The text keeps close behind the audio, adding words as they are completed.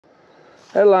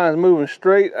That line's moving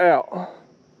straight out.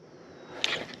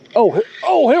 Oh,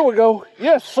 here we go.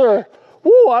 Yes, sir.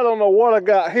 Woo, I don't know what I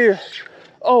got here.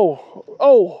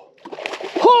 Oh.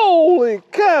 Holy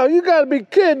cow, you gotta be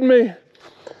kidding me.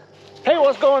 Hey,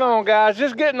 what's going on, guys?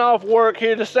 Just getting off work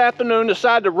here this afternoon.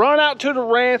 Decided to run out to the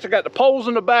ranch. I got the poles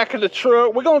in the back of the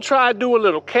truck. We're gonna try to do a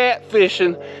little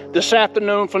catfishing this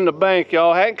afternoon from the bank,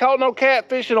 y'all. Hadn't caught no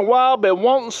catfish in a while, been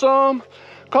wanting some.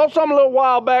 Caught some a little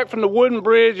while back from the wooden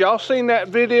bridge. Y'all seen that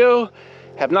video?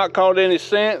 Have not caught any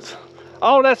since.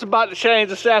 All that's about to change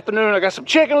this afternoon. I got some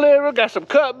chicken liver, got some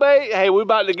cut bait. Hey, we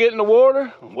about to get in the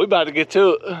water. We about to get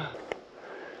to it.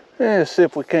 Let's see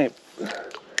if we can't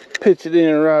pitch it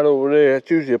in right over there.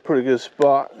 It's usually a pretty good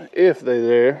spot if they're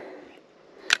there.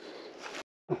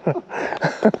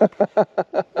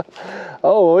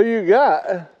 Oh, what you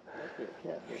got?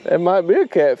 That might be a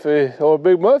catfish or a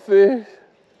big mudfish.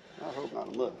 I hope not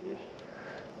a mudfish.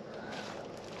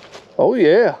 Oh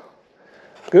yeah,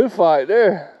 good fight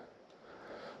there.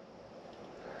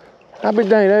 I'll be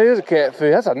dang, that is a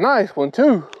catfish. That's a nice one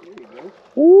too. There you go.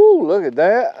 Woo, look at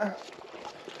that.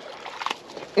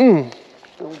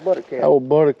 Old buttercat. Old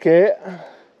buttercat.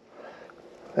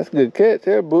 That's a good catch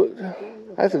there, but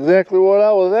that's exactly what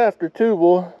I was after too,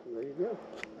 boy. There you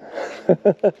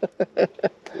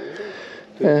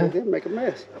go. Didn't make a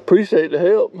mess. Appreciate the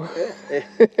help.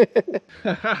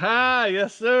 Yeah.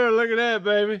 Yes, sir. Look at that,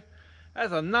 baby.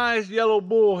 That's a nice yellow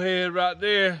bullhead right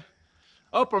there.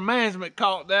 Upper management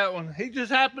caught that one. He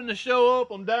just happened to show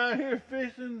up. I'm down here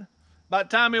fishing. By the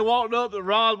time he walked up, the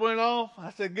rod went off.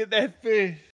 I said, get that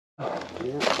fish. Yeah.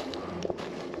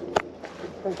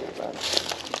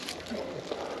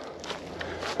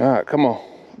 All right, come on.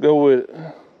 Go with it.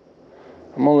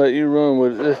 I'm gonna let you run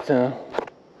with it this time.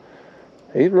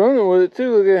 He's running with it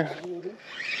too again.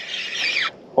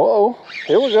 Uh-oh,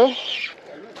 here we go.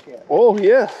 Oh,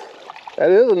 yes.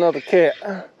 That is another cat.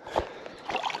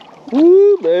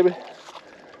 Woo, baby.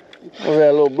 Was that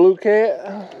a little blue cat?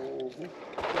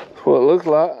 That's what it looks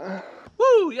like.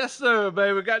 Woo, yes sir,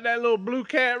 baby. Got that little blue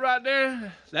cat right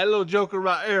there. That little joker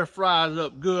right there fries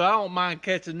up good. I don't mind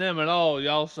catching them at all,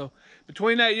 y'all. So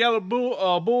between that yellow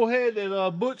bullhead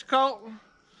that Butch caught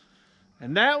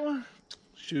and that one,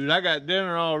 shoot, I got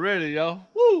dinner already, y'all.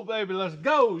 Woo, baby, let's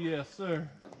go. Yes, sir.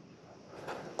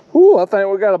 Ooh, I think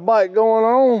we got a bite going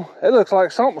on. It looks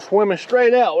like something swimming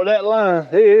straight out with that line.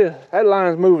 It is. That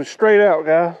line's moving straight out,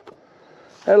 guys.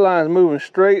 That line's moving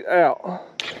straight out.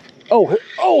 Oh,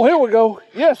 here we go.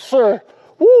 Yes, sir.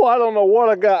 Woo, I don't know what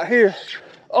I got here.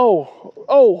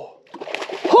 Oh.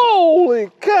 Holy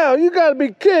cow, you gotta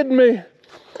be kidding me.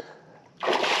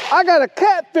 I got a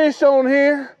catfish on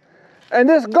here, and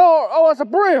this gar, oh, it's a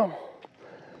brim.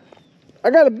 I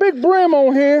got a big brim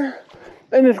on here,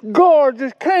 and this guard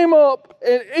just came up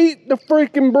and ate the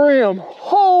freaking brim.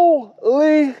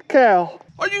 Holy cow.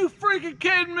 Are you freaking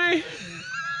kidding me?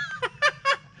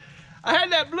 I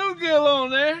had that bluegill on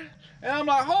there, and I'm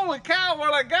like, holy cow,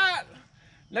 what I got?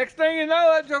 Next thing you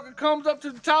know, that joker comes up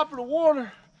to the top of the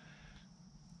water,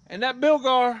 and that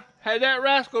bilgar had that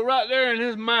rascal right there in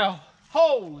his mouth.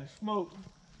 Holy smoke.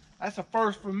 That's a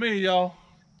first for me, y'all.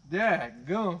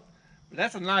 Daggum. But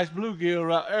that's a nice bluegill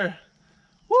right there.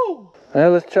 Woo! Now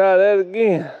let's try that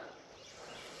again.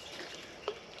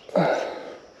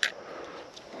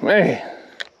 Man.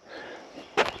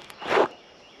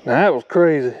 Now that was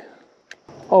crazy.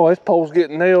 Oh, this pole's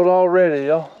getting nailed already,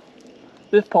 y'all.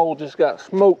 This pole just got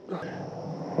smoked.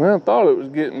 Well, I thought it was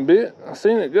getting bit. I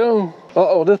seen it go.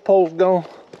 Uh-oh, this pole's gone.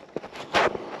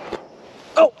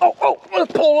 Oh, this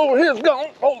pole over here is gone.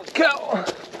 Holy cow.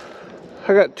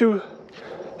 I got two.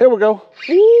 Here we go.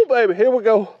 Woo, baby, here we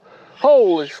go.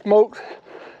 Holy smokes.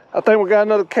 I think we got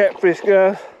another catfish,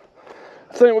 guys.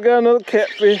 I think we got another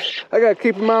catfish. I gotta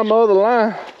keep in mind my other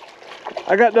line.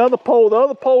 I got the other pole. The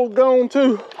other pole's gone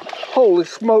too. Holy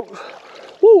smokes.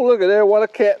 Woo, look at there, what a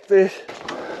catfish.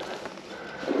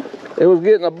 It was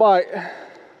getting a bite.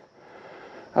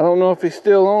 I don't know if he's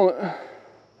still on it.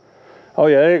 Oh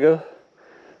yeah, there you go.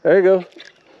 There you go.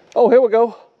 Oh, here we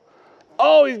go.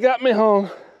 Oh, he's got me hung.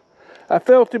 I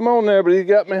felt him on there, but he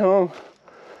got me hung.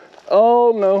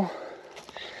 Oh no.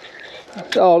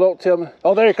 Oh, don't tell me.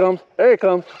 Oh, there he comes. There he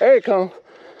comes. There he comes.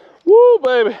 Woo,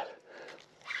 baby.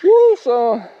 Woo,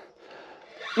 son.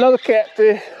 Another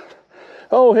catfish.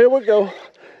 Oh, here we go.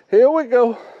 Here we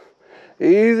go.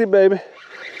 Easy, baby.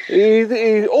 Easy,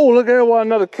 easy. Oh, look at what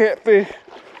another catfish.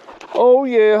 Oh,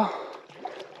 yeah.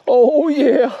 Oh,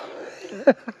 yeah.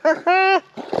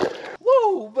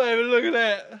 Woo, baby, look at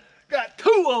that. Got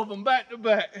two of them back to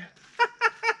back.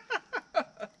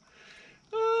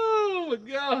 Oh, my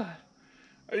God.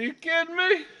 Are you kidding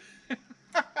me?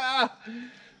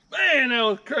 Man, that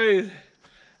was crazy.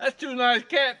 That's two nice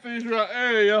catfish right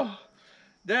there, y'all.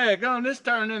 Daggone, this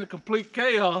turned into complete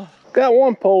chaos. Got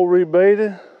one pole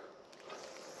rebaited.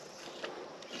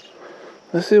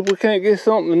 Let's see if we can't get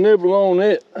something to nibble on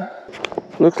it.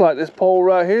 Looks like this pole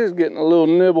right here is getting a little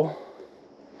nibble.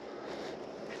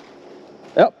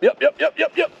 Yep.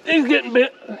 He's getting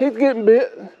bit. He's getting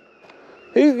bit.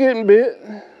 He's getting bit.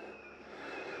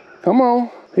 Come on.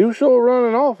 He was sure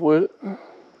running off with it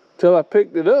till I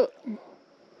picked it up.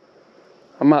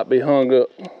 I might be hung up.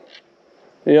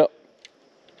 Yep.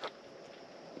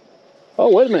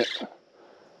 Oh, wait a minute.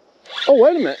 Oh,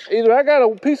 wait a minute. Either I got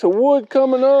a piece of wood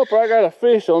coming up or I got a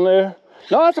fish on there.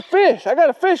 No, it's a fish. I got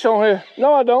a fish on here.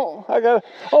 No, I don't.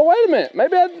 Oh, wait a minute.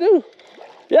 Maybe I do.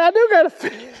 Yeah, I do got a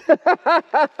fish.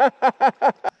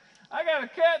 I got a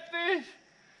catfish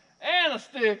and a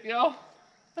stick, y'all.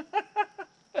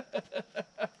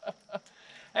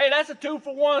 Hey, that's a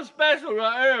 2-for-1 special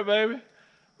right there, baby.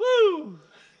 Woo!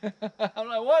 I'm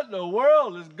like, what in the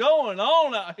world is going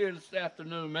on out here this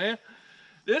afternoon, man?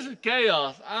 This is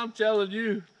chaos. I'm telling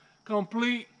you,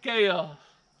 complete chaos.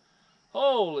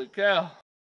 Holy cow.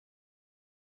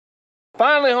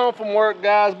 Finally home from work,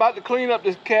 guys. About to clean up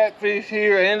this catfish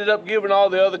here. I ended up giving all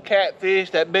the other catfish,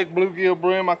 that big bluegill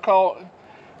brim I caught,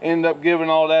 ended up giving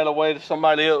all that away to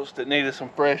somebody else that needed some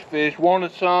fresh fish.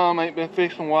 Wanted some, ain't been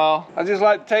fishing in a while. I just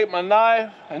like to take my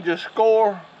knife and just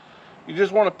score. You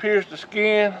just want to pierce the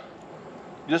skin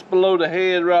just below the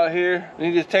head right here. And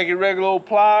you just take your regular old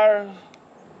pliers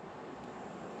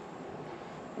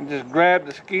and just grab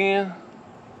the skin.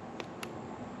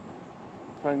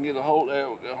 If I can get a hold, there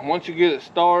we go. Once you get it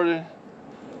started,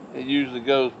 it usually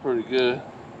goes pretty good.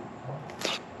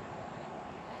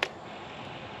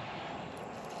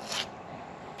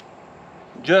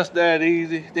 Just that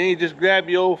easy. Then you just grab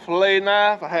your old fillet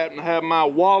knife. I happen to have my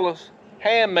Wallace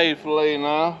handmade fillet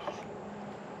knife.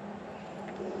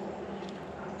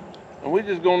 And we're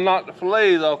just gonna knock the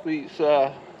fillets off each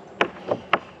side.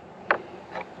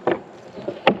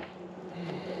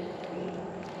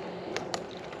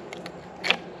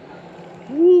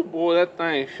 Woo, boy, that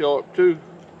thing's sharp too.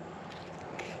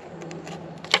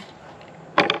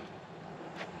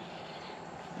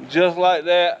 Just like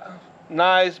that,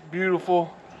 nice,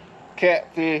 beautiful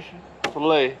catfish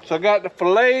fillet. So I got the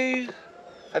fillets.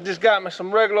 I just got me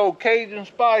some regular old Cajun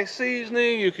spice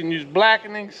seasoning. You can use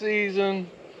blackening season,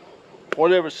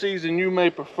 whatever season you may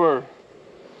prefer.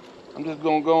 I'm just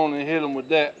gonna go on and hit them with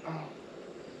that.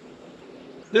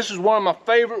 This is one of my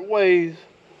favorite ways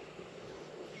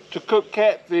to cook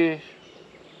catfish,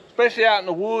 especially out in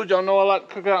the woods. Y'all know I like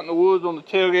to cook out in the woods on the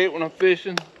tailgate when I'm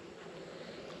fishing.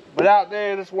 But out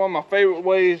there, this is one of my favorite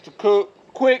ways to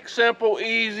cook. Quick, simple,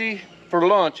 easy for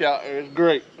lunch out there. It's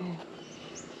great.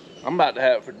 I'm about to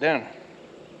have it for dinner.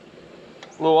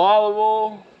 A little olive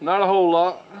oil, not a whole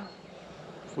lot.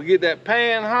 We get that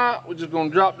pan hot, we're just gonna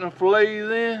drop them fillets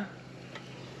in.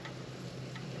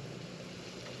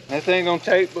 That thing gonna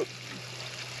take but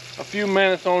a few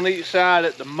minutes on each side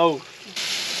at the most.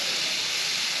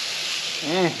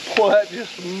 Boy, that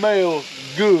just smells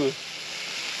good.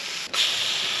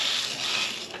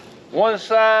 One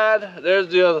side, there's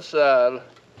the other side.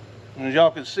 And as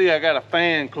y'all can see, I got a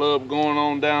fan club going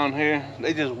on down here.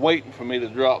 They just waiting for me to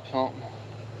drop something.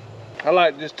 I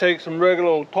like to just take some regular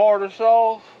old tartar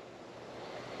sauce.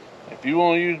 If you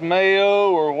want to use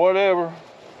mayo or whatever,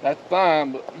 that's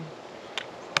fine, but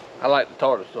I like the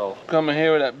tartar sauce. Come in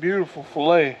here with that beautiful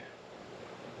fillet.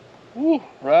 Woo,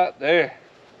 right there.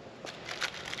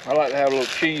 I like to have a little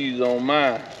cheese on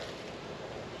mine.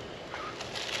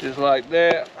 Just like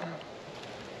that.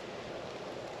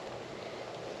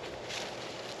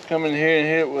 Come in here and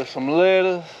hit it with some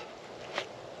lettuce,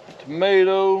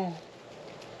 tomato.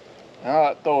 And I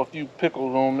like to throw a few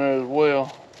pickles on there as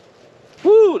well.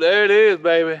 Woo, there it is,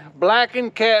 baby.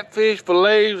 Blackened catfish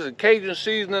fillets and Cajun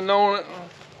seasoning on it.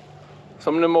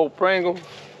 Some of them old Pringles.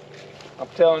 I'm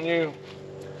telling you,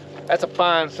 that's a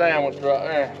fine sandwich right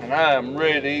there. And I am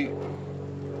ready to eat.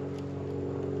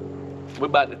 We're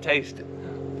about to taste it.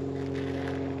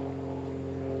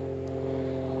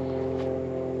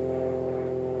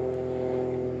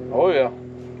 Oh yeah.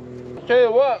 I'll tell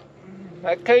you what,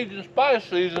 that Cajun spice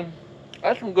season,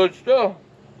 that's some good stuff.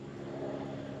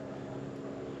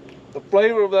 The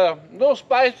flavor of the little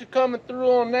spicy coming through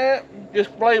on that, just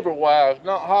flavor wise,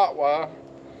 not hot wise.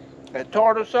 That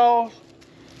tartar sauce,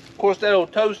 of course that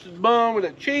old toasted bun with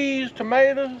the cheese,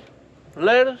 tomatoes,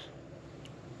 lettuce.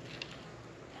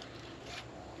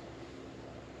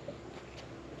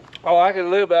 Oh, I could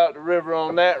live out the river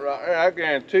on that right there, I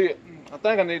guarantee it. I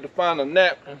think I need to find a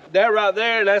napkin. That right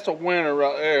there, that's a winner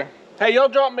right there. Hey, y'all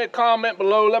drop me a comment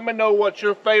below. Let me know what's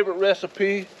your favorite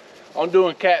recipe on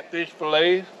doing catfish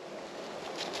fillets.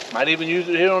 Might even use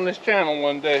it here on this channel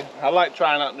one day. I like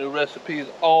trying out new recipes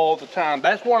all the time.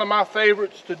 That's one of my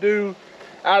favorites to do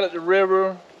out at the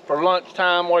river for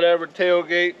lunchtime, whatever,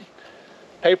 tailgate,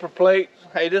 paper plates.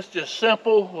 Hey, this is just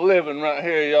simple living right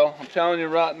here, y'all. I'm telling you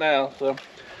right now. So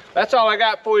that's all I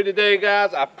got for you today,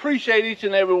 guys. I appreciate each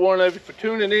and every one of you for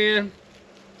tuning in,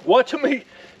 watching me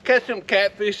catch some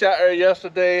catfish out there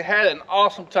yesterday. Had an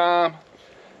awesome time.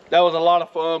 That was a lot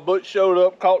of fun. Butch showed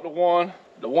up, caught the one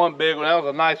big one. That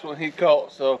was a nice one he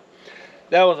caught. So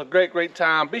that was a great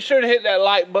time. Be sure to hit that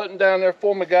like button down there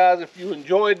for me, guys, if you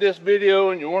enjoyed this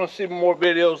video and you want to see more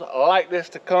videos like this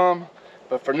to come.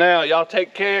 But for now, y'all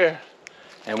take care,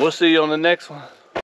 and we'll see you on the next one.